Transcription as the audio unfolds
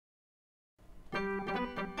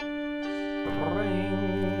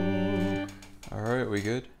right, we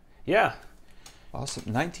good? Yeah.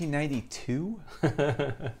 Awesome. 1992?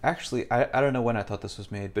 Actually, I don't know when I thought this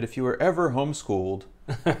was made, but if you were ever homeschooled,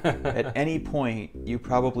 at any point, you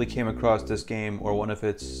probably came across this game or one of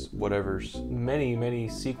its whatevers. Many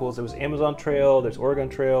sequels. There was Amazon Trail, there's Oregon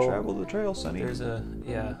Trail. Travel the trail, Sonny. There's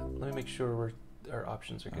yeah, let me make sure our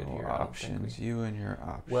options are good here. Options, you and your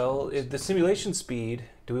options. Well, the simulation speed,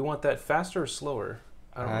 do we want that faster or slower?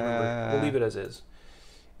 I don't remember. We'll leave it as is.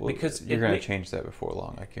 Well, because you're going to change that before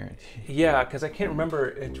long, I guarantee. Yeah, because I can't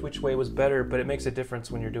remember which way was better, but it makes a difference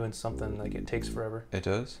when you're doing something like it takes forever. It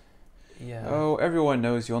does? Yeah. Oh, everyone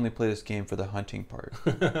knows you only play this game for the hunting part.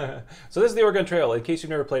 So this is the Oregon Trail. In case you've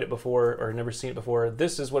never played it before or never seen it before,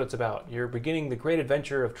 this is what it's about. You're beginning the great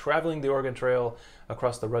adventure of traveling the Oregon Trail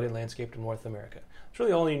across the rugged landscape of North America. It's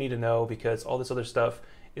really all you need to know because all this other stuff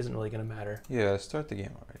isn't really going to matter. Yeah, start the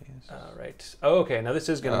game already. All right. Oh, okay, now this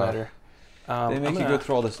is going to matter. They make you go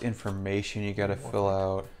through all this information you got to fill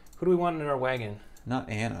out. Who do we want in our wagon? Not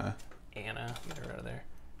Anna. Anna, get her out of there.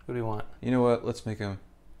 Who do we want? You know what? Let's make them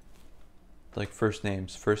like first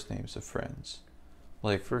names of friends.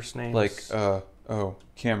 Like first names. Like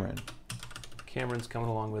Cameron. Cameron's coming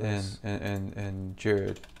along with us. And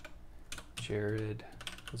Jared. Jared.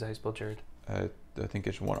 Is that how you spell Jared? I think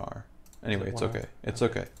it's one R. Anyway, it's okay. It's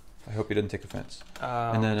okay. I hope he didn't take offense.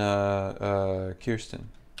 And then Kirsten.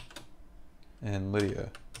 And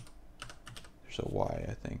Lydia. There's a Y,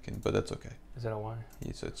 I think, but that's okay. Is that a Y?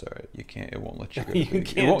 It's all right. You can't. It won't let you go.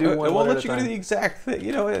 It won't let you go to the exact thing.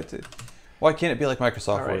 You know it. Why can't it be like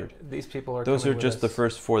Microsoft Word? These people are. Those are just the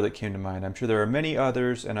first 4 that came to mind. I'm sure there are many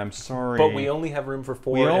others, and I'm sorry. But we only have room for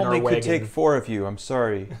 4. We only could take 4 of you. I'm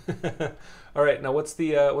sorry. All right. Now, what's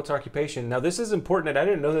our occupation? Now, this is important, and I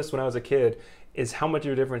didn't know this when I was a kid. Is how much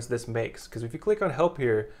of a difference this makes? Because if you click on Help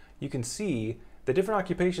here, you can see the different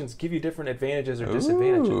occupations give you different advantages or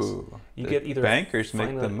disadvantages. You get either bankers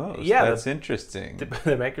make the most. Yeah, that's interesting.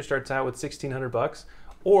 The banker starts out with $1,600,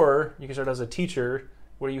 or you can start as a teacher,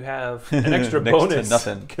 where you have an extra bonus to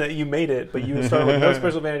nothing. That you made it, but you start with no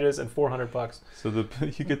special advantages and $400. So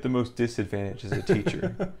you get the most disadvantage as a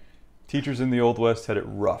teacher. Teachers in the Old West had it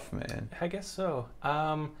rough, man. I guess so.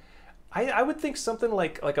 I would think something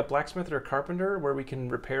like a blacksmith or a carpenter, where we can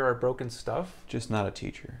repair our broken stuff. Just not a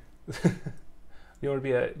teacher. You want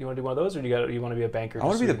to do one of those, or you want to be a banker? I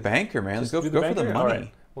want to be the banker, man. Let's go for the money. All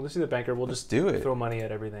right. Well, let's do the banker. We'll just do it. Throw money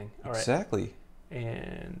at everything. All right. Exactly.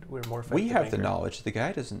 And we're more. We have the knowledge. The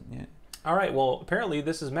guy doesn't yet. All right. Well, apparently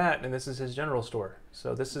this is Matt, and this is his general store.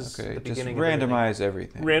 So this is the beginning. Just randomize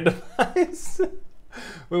everything. Randomize.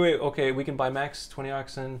 Wait. Okay, we can buy max 20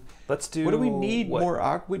 oxen. Let's do. What do we need more?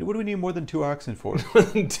 What do we need more than 2 oxen for? More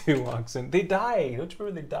than 2 oxen. They die. Don't you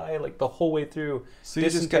remember they die like the whole way through? So you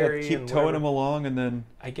just gotta keep towing them along, and then.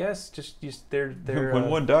 I guess just they're when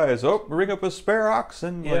one dies, ring up a spare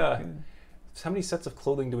oxen. Yeah. So how many sets of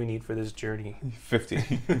clothing do we need for this journey? 50.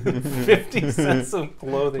 50 sets of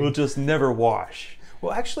clothing. We'll just never wash.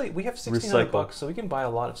 Well, actually, we have $1,600, so we can buy a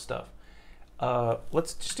lot of stuff.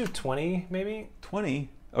 Let's just do 20, maybe. 20?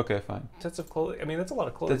 Okay, fine. Sets of clothing. I mean, that's a lot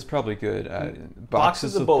of clothing. That's probably good.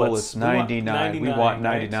 Boxes of bullets, 99. We want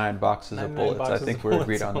 99 boxes of bullets. I think we're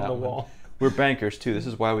agreed on that one. We're bankers too.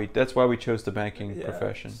 That's why we chose the banking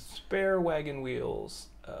profession. Spare wagon wheels.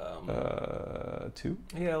 2?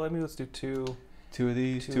 Yeah, let's do 2. 2 of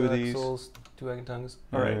these. 2 axles, 2 wagon tongues.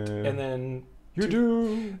 All right, and then. You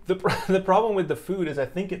do. The problem with the food is I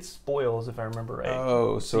think it spoils, if I remember right.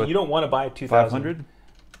 Oh, so you don't want to buy 2,000. 500.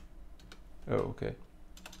 Oh, okay.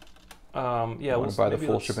 Yeah, we'll buy the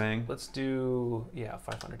full shebang. Let's do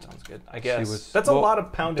 500 sounds good. I guess that's a lot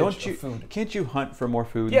of poundage of food. Can't you hunt for more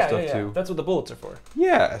food and stuff too? That's what the bullets are for.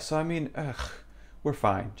 Yeah, so I mean, we're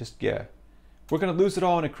fine. We're gonna lose it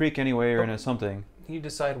all in a creek anyway, or in something. You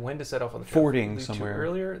decide when to set off on the fording somewhere. Too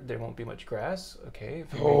earlier, there won't be much grass. Okay.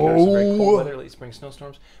 If you some very cold weather, late spring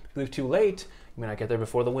snowstorms. If you leave too late, you may not get there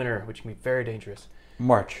before the winter, which can be very dangerous.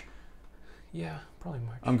 March. Yeah, probably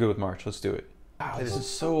March. I'm good with March. Let's do it. Wow, this is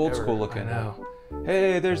so old school looking. I know.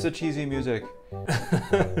 Hey, there's the cheesy music.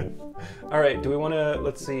 All right. Do we want to?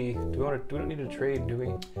 Let's see. Do we don't need to trade, do we?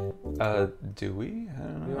 Do we? I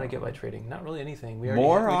don't know. We want to get by trading. Not really anything.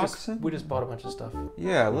 More oxen? We just bought a bunch of stuff.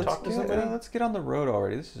 Yeah, let's get on the road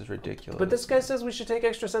already. This is ridiculous. But this guy says we should take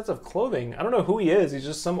extra sets of clothing. I don't know who he is. He's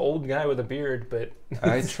just some old guy with a beard, but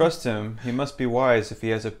I trust him. He must be wise if he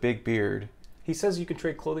has a big beard. He says you can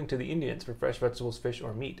trade clothing to the Indians for fresh vegetables, fish,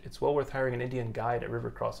 or meat. It's well worth hiring an Indian guide at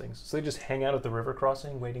river crossings. So they just hang out at the river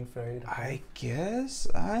crossing waiting for aid. I guess.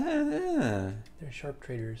 They're sharp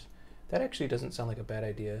traders. That actually doesn't sound like a bad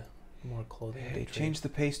idea. More clothing. Hey, change the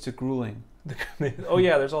pace to grueling. Oh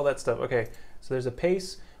yeah, there's all that stuff. Okay, so there's a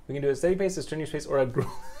pace. We can do a steady pace, a strenuous pace, or a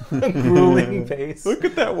grueling pace. Look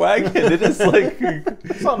at that wagon. It is like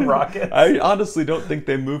it's on rockets. I honestly don't think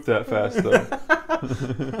they move that fast though.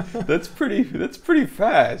 That's pretty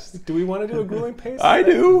fast. Do we want to do a grueling pace? I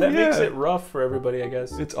do. That yeah. makes it rough for everybody, I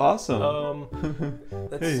guess. It's awesome.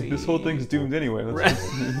 Let's hey, see. this whole thing's doomed anyway.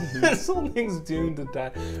 This whole thing's doomed to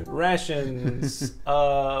die. Rations.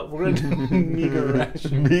 We're gonna do meager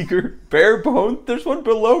rations. Meager, bare bone. There's one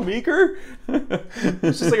below meager.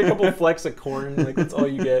 It's just like a couple of flecks of corn. Like that's all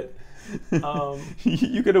you get.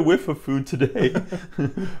 You get a whiff of food today.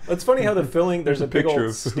 It's funny how the filling, there's a big picture old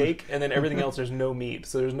of food. steak, and then everything else there's no meat,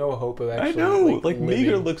 so there's no hope of actually. I know, like living.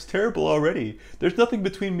 meager looks terrible already. There's nothing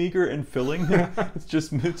between meager and filling. It's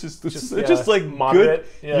just like moderate.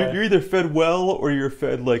 Good. Yeah. You're either fed well or you're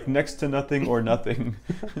fed like next to nothing or nothing.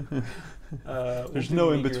 There's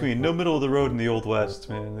no in between, no middle of the road in the Old West,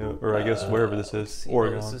 man, or I guess wherever this is,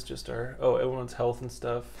 Oregon. This is just our everyone's health and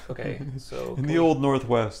stuff. Okay, so in the Old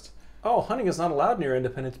Northwest. Oh, hunting is not allowed near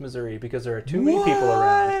Independence, Missouri because there are too many people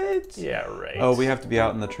around. Yeah, right. Oh, we have to be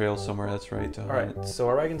out in the trail somewhere. That's right. All right, so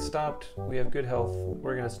our wagon stopped. We have good health.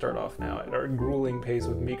 We're gonna start off now at our grueling pace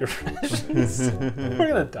with meager rations. We're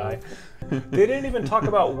gonna die. They didn't even talk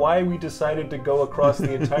about why we decided to go across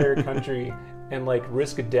the entire country and like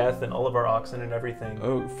risk death and all of our oxen and everything.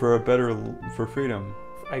 Oh, for freedom.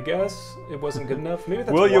 I guess it wasn't good enough. Maybe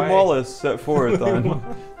that's William why. Wallace set forth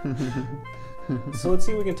on. So let's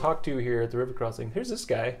see who we can talk to here at the river crossing. Here's this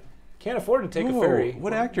guy. Can't afford to take a ferry.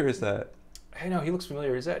 What actor is that? I know, he looks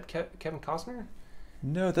familiar. Is that Kevin Costner?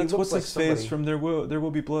 No, that's looks what's his like face somebody. from There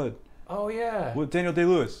Will Be Blood. Oh, yeah. What, Daniel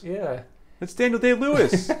Day-Lewis. Yeah. That's Daniel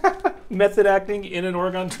Day-Lewis. Method acting in an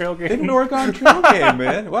Oregon Trail game. In an Oregon Trail game,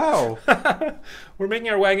 man. Wow. We're making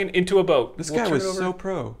our wagon into a boat. This We'll guy turn was it over, so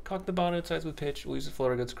pro. Caulk the bonnet sides with pitch. We'll use the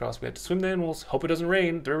floater goods across. We have to swim the animals. Hope it doesn't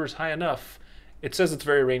rain. The river's high enough. It says it's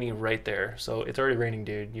very rainy right there. So it's already raining,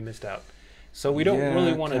 dude. You missed out. So we don't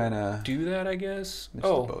really want to do that, I guess.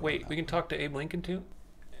 Oh, wait. We can talk to Abe Lincoln, too?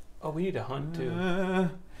 Oh, we need to hunt, too.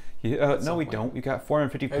 No, we don't. We got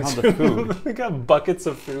 450 pounds of food. We got buckets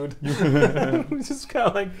of food. We just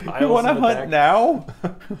got like piles. You want to hunt now?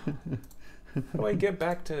 How do I get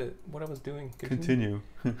back to what I was doing? Continue.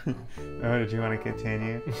 Oh, did you want to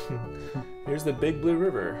continue? Here's the Big Blue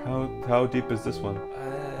River. How deep is this one?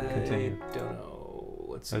 Continue. I don't know.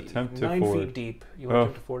 Let's see. Attempt to 9 ford. feet deep. You want to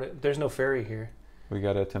attempt to ford it? There's no ferry here. We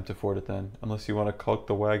got to attempt to ford it then. Unless you want to caulk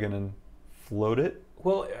the wagon and float it?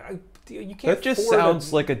 Well, you can't. That just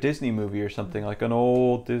sounds like a Disney movie or something, like an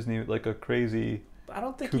old Disney, like a crazy. I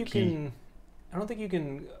don't think kooky. you can. I don't think you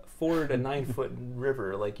can ford a 9-foot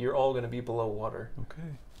river. Like you're all going to be below water.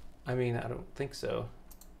 Okay. I mean, I don't think so.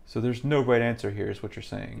 So there's no right answer here, is what you're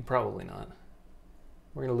saying. Probably not.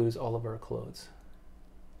 We're going to lose all of our clothes.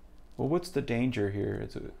 Well, what's the danger here?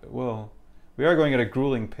 We are going at a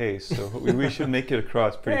grueling pace, so we should make it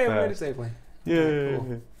across pretty We made it fast. safely. Yeah.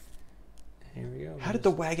 Cool. Here we go. How did the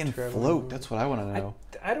wagon float? That's what I want to know.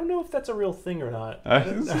 I don't know if that's a real thing or not.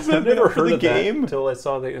 Is I've that never for heard the of that game? until I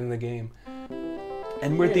saw it in the game.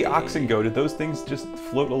 And where'd the oxen go? Did those things just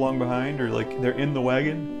float along behind, or like they're in the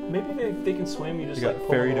wagon? Maybe they can swim. You just They got like pull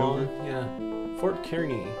ferried them along. over? Yeah. Fort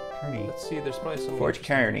Kearney. Kearney. Let's see. There's probably some. Fort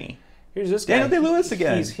Kearney. Here's this guy. Daniel Day-Lewis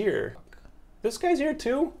again. He's here. This guy's here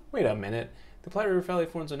too. Wait a minute. The Platte River Valley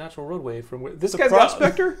forms a natural roadway from where this guy's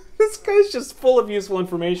prospector. This guy's just full of useful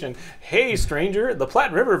information. Hey, stranger! The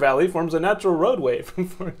Platte River Valley forms a natural roadway from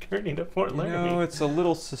Fort Kearney to Fort Laramie. No, it's a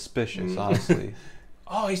little suspicious, honestly.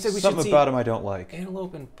 Oh, he said we Something should see about him I don't like.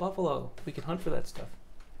 antelope and buffalo. We can hunt for that stuff.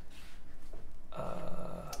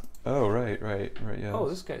 Oh, right, yeah. Oh,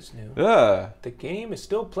 this guy's new. The game is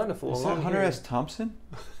still plentiful. Is that along Hunter here. S. Thompson?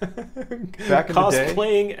 Back in the day?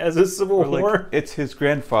 Cosplaying as a Civil Or like, War. it's his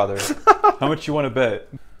grandfather. How much you want to bet?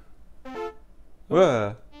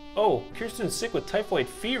 Oh, Kirsten's sick with typhoid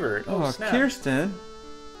fever. Oh, snap. Kirsten.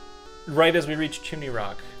 Right as we reach Chimney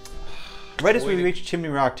Rock. Right as we reach Chimney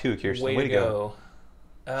Rock too, Kirsten. Way Way to to go.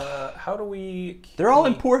 How do we... They're all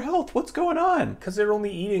in poor health. What's going on? Because they're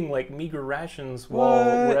only eating like meager rations while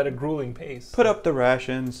we're at a grueling pace. Put up the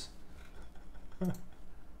rations.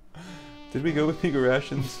 Did we go with meager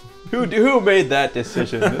rations? Who made that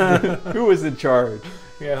decision? Who was in charge?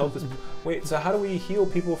 Yeah, help us. Wait, so how do we heal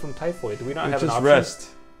people from typhoid? Do we not have an just option? rest.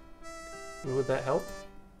 Would that help?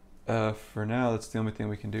 For now, that's the only thing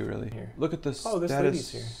we can do, really. Here. Look at the status. Oh, this lady's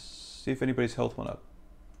here. See if anybody's health went up.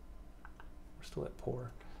 We're still at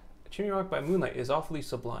poor. Chimney Rock by moonlight is awfully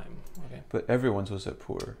sublime. Okay. But everyone's was at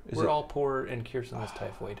poor. We're all poor, and Kirsten has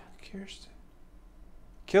typhoid. Kirsten.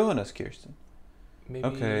 Killing us, Kirsten. Maybe...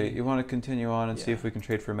 Okay, you want to continue on and see if we can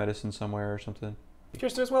trade for medicine somewhere or something?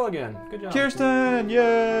 Kirsten as well again. Good job. Kirsten,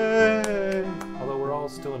 yay! Although we're all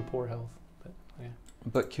still in poor health. But yeah.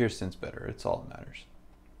 But Kirsten's better. It's all that matters.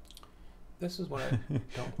 This is what I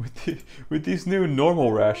don't. with these new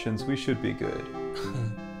normal rations, we should be good.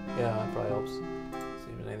 Yeah, that probably helps. See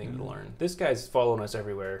if there's anything to learn. This guy's following us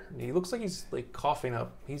everywhere. He looks like he's like coughing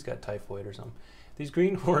up. He's got typhoid or something. These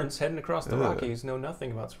greenhorns heading across the Rockies know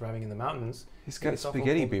nothing about surviving in the mountains. He's got a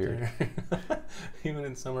spaghetti beard. Even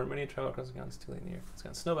in summer, many travel across the mountains too late in the year. It's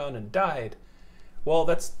got snowbound and died. Well,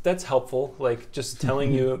 that's helpful. Like just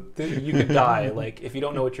telling you that you could die. Like if you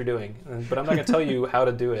don't know what you're doing. But I'm not gonna tell you how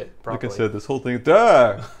to do it properly. Like I said, this whole thing,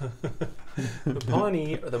 die. The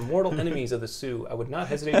Pawnee are the mortal enemies of the Sioux. I would not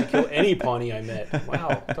hesitate to kill any Pawnee I met. Wow,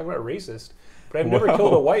 talk about racist. But I've never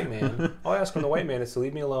killed a white man. All I ask from the white man is to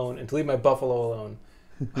leave me alone and to leave my buffalo alone.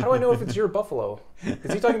 How do I know if it's your buffalo?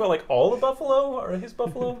 Is he talking about like all the buffalo or his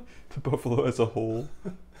buffalo? The buffalo as a whole.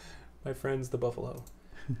 My friend's the buffalo.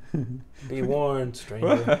 Be warned,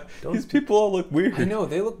 stranger. These people all look weird. I know,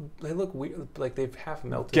 they look weird, like they've half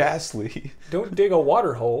melted. Ghastly. Don't dig a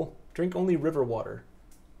water hole. Drink only river water.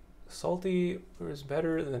 Salty is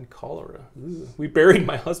better than cholera. Ooh. We buried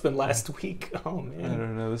my husband last week. Oh, man. I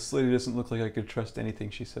don't know. This lady doesn't look like I could trust anything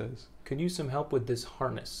she says. Could use some help with this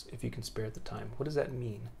harness if you can spare the time. What does that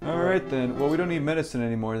mean? All right, then. Well, we don't need medicine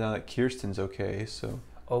anymore now that Kirsten's okay, so...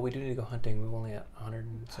 Oh, we do need to go hunting. We've only got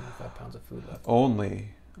 175 pounds of food left.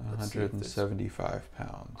 Only 175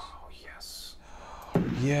 pounds. Oh, yes.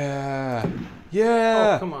 Yeah.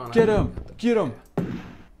 Yeah. Oh, come on. Get him. Get him.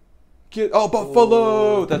 Oh, buffalo!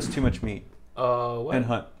 Oh. That's too much meat. What? And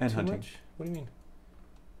Too hunting. much? What do you mean?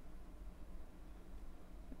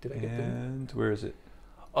 Did I get food? And where is it?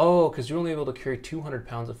 Oh, because you're only able to carry 200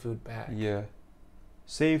 pounds of food back. Yeah.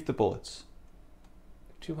 Save the bullets.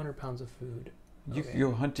 200 pounds of food. Okay.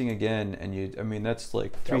 You're hunting again, and I mean, that's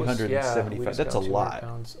like That was- 375. just That's a got 200 lot.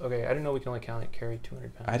 Pounds. Okay, I didn't know we can only carry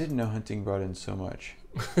 200 pounds. I didn't know hunting brought in so much.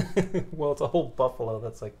 Well, it's a whole buffalo.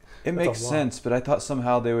 That's like... It makes sense, but I thought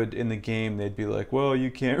somehow they would, in the game, they'd be like, well, you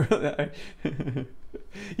can't really...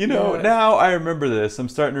 You know, Yeah. now I remember this. I'm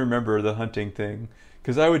starting to remember the hunting thing.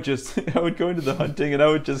 Because I would go into the hunting and I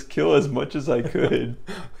would just kill as much as I could.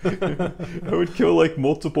 I would kill like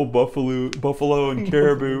multiple buffalo and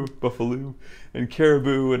caribou,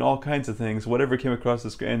 and all kinds of things, whatever came across the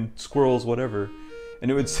screen, and squirrels, whatever. And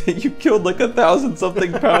it would say you killed like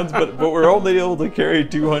 1,000-something pounds, but we're only able to carry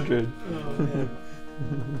 200. Oh, man.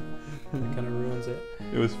 That kind of ruins it.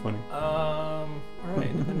 It was funny. All right,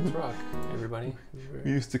 Independence Rock, everybody. We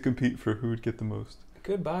used to compete for who would get the most.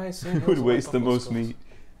 Goodbye, San Who would waste the most meat.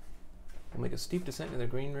 We'll make a steep descent into the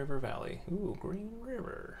Green River Valley. Ooh, Green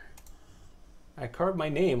River. I carved my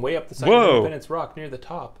name way up the side of Independence Rock near the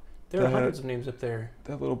top. There are hundreds of names up there.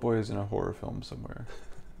 That little boy is in a horror film somewhere.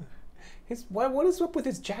 What is up with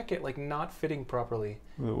his jacket, like, not fitting properly?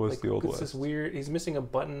 Well, it was like, the Old it's West. This weird... He's missing a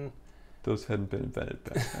button. Those hadn't been invented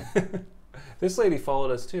back then. This lady followed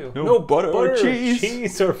us, too. No butter or cheese.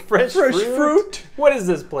 Cheese or fresh fruit. What is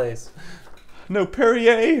this place? No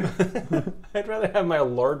Perrier. I'd rather have my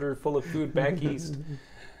larder full of food back east.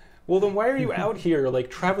 Well, then why are you out here, like,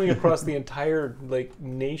 traveling across the entire, like,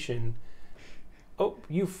 nation? Oh,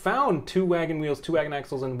 you found 2 wagon wheels, 2 wagon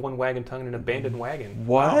axles, and 1 wagon tongue in an abandoned wagon.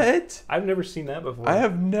 What? Wow. I've never seen that before. I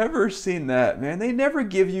have never seen that, man. They never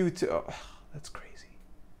give you to... Oh, that's crazy.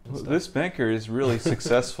 Well, this banker is really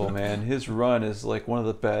successful, man. His run is, like, one of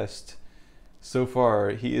the best. So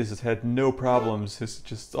far, he has had no problems. It's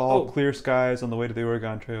just all clear skies on the way to the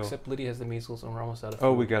Oregon Trail. Except Liddy has the measles and we're almost out of food.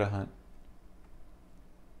 Oh, we gotta hunt.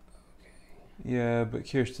 Okay. Yeah, but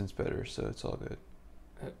Kirsten's better, so it's all good.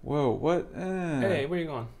 Whoa, what? Hey, where are you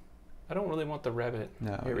going? I don't really want the rabbit.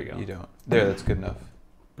 No, here we go. You don't. There, that's good enough.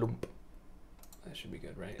 Bloop. That should be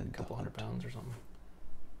good, right? A couple hundred pounds or something.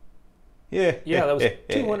 Yeah. Yeah, that was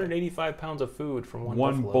 285 pounds of food from one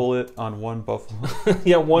buffalo. One bullet on one buffalo.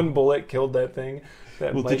 Yeah, one bullet killed that thing.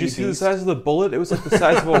 Well, did you see the size of the bullet? It was like the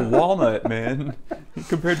size of a walnut, man.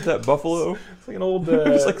 Compared to that buffalo. It's like an old... it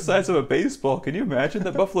was like the size of a baseball. Can you imagine?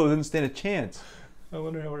 That buffalo didn't stand a chance. I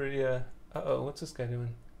wonder how we're... Uh-oh, what's this guy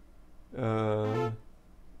doing? Oh,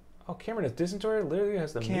 Cameron has dysentery. Literally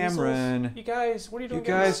has the Cameron. measles. You guys, what are you doing? You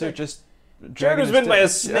guys are just... Jared was bitten by a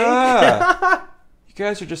snake. Ah! You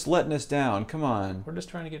guys are just letting us down. Come on. We're just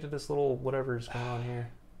trying to get to this little whatever's going on here.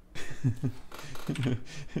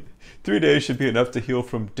 3 days should be enough to heal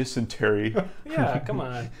from dysentery. Yeah, come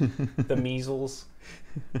on. The measles.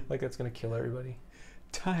 Like that's going to kill everybody.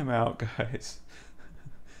 Time out, guys.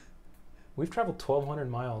 We've traveled 1,200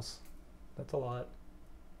 miles. That's a lot.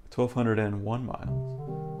 1,201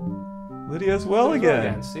 miles. Lydia's well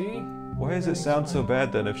again. See? Why does it sound so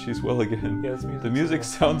bad then if she's well again? Yeah, this music. The music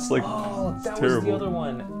sounds like that terrible. was the other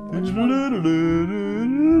one. Which one?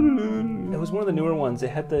 It was one of the newer ones.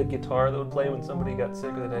 It had the guitar that would play when somebody got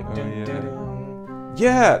sick. Or like,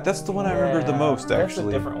 Yeah, that's the one I remember the most,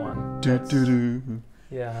 actually. That's a different one.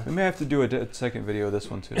 Yeah. We may have to do a second video of this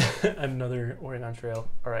one too. Another Oregon Trail.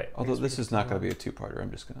 All right. Although this is not going to be a two-parter,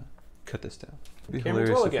 I'm just going to cut this down. It'd be Cameron's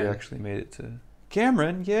hilarious well if we again. actually made it to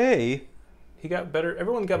Cameron. Yay! He got better.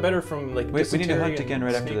 Everyone got better from like Wait, we need to dysentery hunt again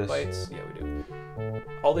right and after snake this. bites. Yeah,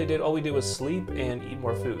 we do. All we did was sleep and eat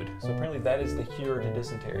more food. So apparently that is the cure to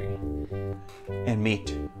dysentery. And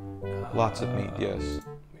meat. Lots of meat, yes.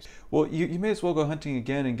 Well, you may as well go hunting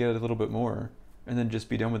again and get a little bit more, and then just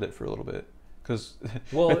be done with it for a little bit. Because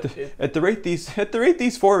at the rate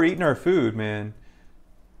these four are eating our food, man.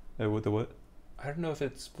 With the what? I don't know if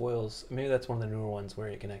it spoils. Maybe that's one of the newer ones where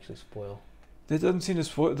it can actually spoil. It doesn't seem to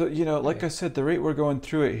spoil. You know, like I said, the rate we're going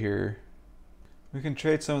through it here, we can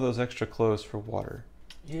trade some of those extra clothes for water.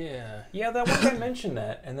 Yeah, that one guy mentioned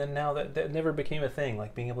that, and then now that never became a thing,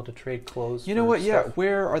 like being able to trade clothes. You know what? Stuff. Yeah,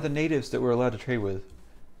 where are the natives that we're allowed to trade with?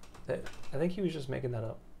 I think he was just making that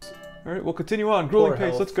up. All right, we'll continue on. Grueling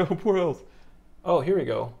pace. Let's go. Poor health. Oh, here we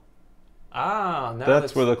go. Now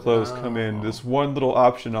that's where the clothes come in. This one little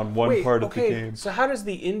option on one part of the game. So how does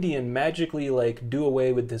the Indian magically like do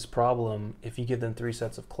away with this problem if you give them 3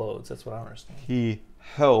 sets of clothes? That's what I don't understand. He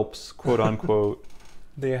helps, quote unquote.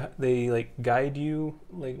 They like guide you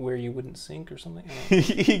like where you wouldn't sink or something.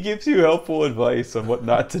 He gives you helpful advice on what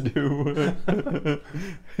not to do.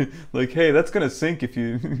 Like, hey, that's gonna sink if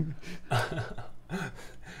you.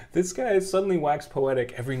 This guy is suddenly waxed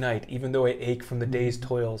poetic every night, even though I ache from the day's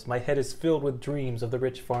toils. My head is filled with dreams of the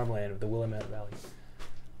rich farmland of the Willamette Valley.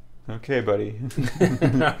 Okay, buddy.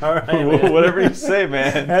 All right, whatever you say,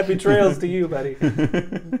 man. Happy trails to you, buddy.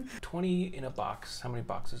 20 in a box. How many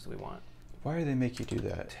boxes do we want? Why do they make you do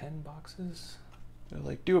that? 10 boxes? They're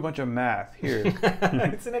like, do a bunch of math here.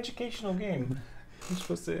 It's an educational game. I'm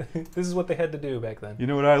supposed to. This is what they had to do back then. You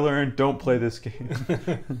know what I learned? Don't play this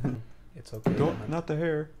game. It's okay. Not the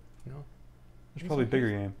hair. No. There's probably a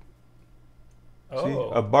bigger game. Oh. See?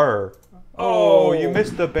 A burr. Oh, you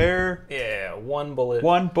missed the bear. Yeah, 1 bullet.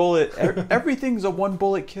 1 bullet. Everything's a 1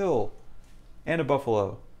 bullet kill. And a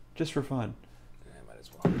buffalo. Just for fun. Might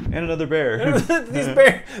as well. And another bear.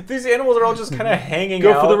 These animals are all just kind of hanging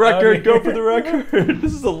out. Go for the record. Go for the record.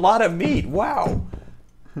 This is a lot of meat. Wow.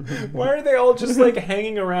 Why are they all just like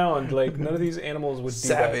hanging around? Like none of these animals would do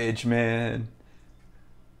that. Savage, man.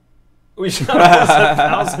 We shot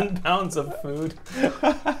almost 1,000 pounds of food.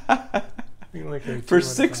 For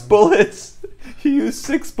 6 bullets. He used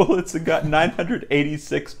 6 bullets and got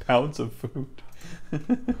 986 pounds of food.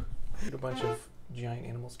 A bunch of giant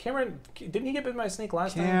animals. Cameron, didn't he get bitten by a snake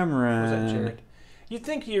last time? Cameron. Or was that Jared? You'd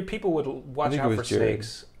think your people would watch out for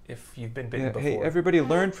snakes if you've been bitten before. Hey, everybody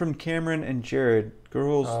learn from Cameron and Jared.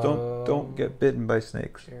 Girls, don't get bitten by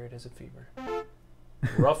snakes. Jared has a fever.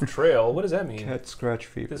 Rough trail? What does that mean? Cat scratch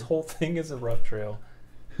fever. This whole thing is a rough trail.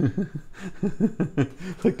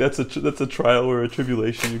 Like that's a trial or a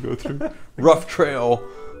tribulation you go through. Rough trail.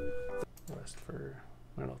 Rest for,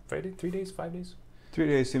 I don't know, 3 days, 5 days? 3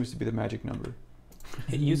 days seems to be the magic number.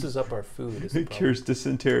 It uses up our food. It cures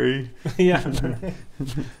dysentery. Yeah.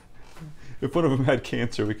 If one of them had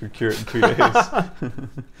cancer, we could cure it in 3 days.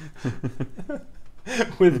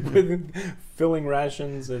 with filling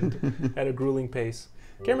rations and at a grueling pace.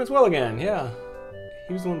 Cameron's well again, yeah.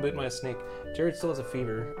 He was the one bitten by a snake. Jared still has a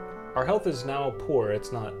fever. Our health is now poor.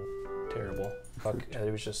 It's not terrible. Fuck,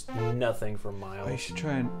 there was just nothing for miles. Oh, you should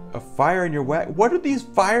try a fire in your wagon. What are these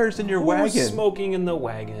fires in your wagon? Who's smoking in the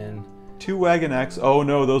wagon? 2 wagon axles. Oh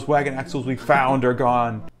no, those wagon axles we found are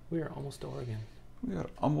gone. We are almost to Oregon. We are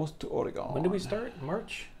almost to Oregon. When did we start?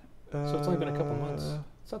 March? So it's only been a couple months.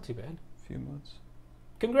 It's not too bad. A few months.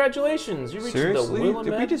 Congratulations, you reached Seriously? the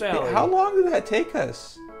Willamette Valley. How long did that take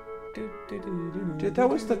us? Dude, that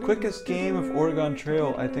was the quickest game of Oregon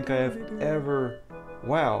Trail I think I have ever...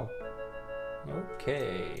 Wow.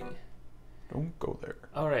 Okay. Don't go there.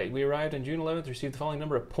 Alright, we arrived on June 11th, received the following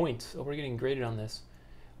number of points. Oh, we're getting graded on this.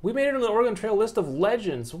 We made it on the Oregon Trail list of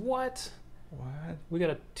legends. What? What? We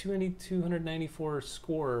got a 294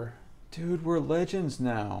 score. Dude, we're legends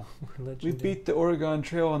now. We're we beat the Oregon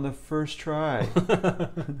Trail on the first try.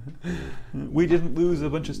 We didn't lose a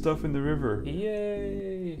bunch of stuff in the river.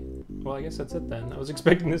 Yay! Well, I guess that's it then. I was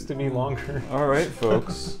expecting this to be longer. All right,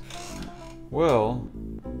 folks. Well,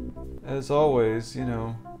 as always, you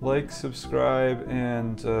know, like, subscribe,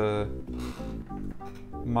 and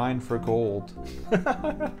mine for gold.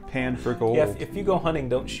 Pan for gold. Yeah, if you go hunting,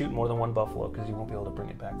 don't shoot more than one buffalo because you won't be able to bring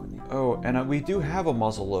it back with you. Oh, and we do have a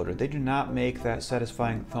muzzle loader. They do not make that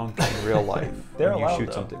satisfying thunk in real life They're when you allowed, shoot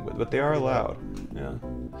though. something with, but they are allowed. Yeah.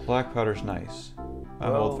 Black powder's nice.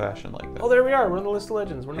 I'm Well- old-fashioned like that. Oh, there we are. We're on the list of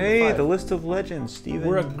legends. We're number Hey, 5. the list of legends, Stephen.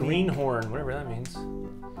 We're a greenhorn, whatever that means.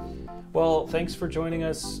 Well, thanks for joining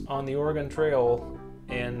us on the Oregon Trail,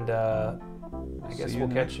 and I guess See you we'll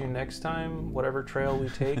next catch you next time, whatever trail we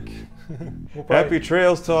take. We'll Happy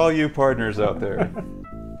trails to all you partners out there.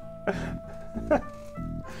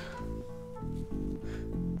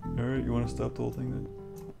 All right, you want to stop the whole thing then?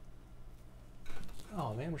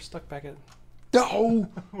 Oh man, we're stuck back at. No!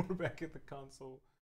 We're back at the console.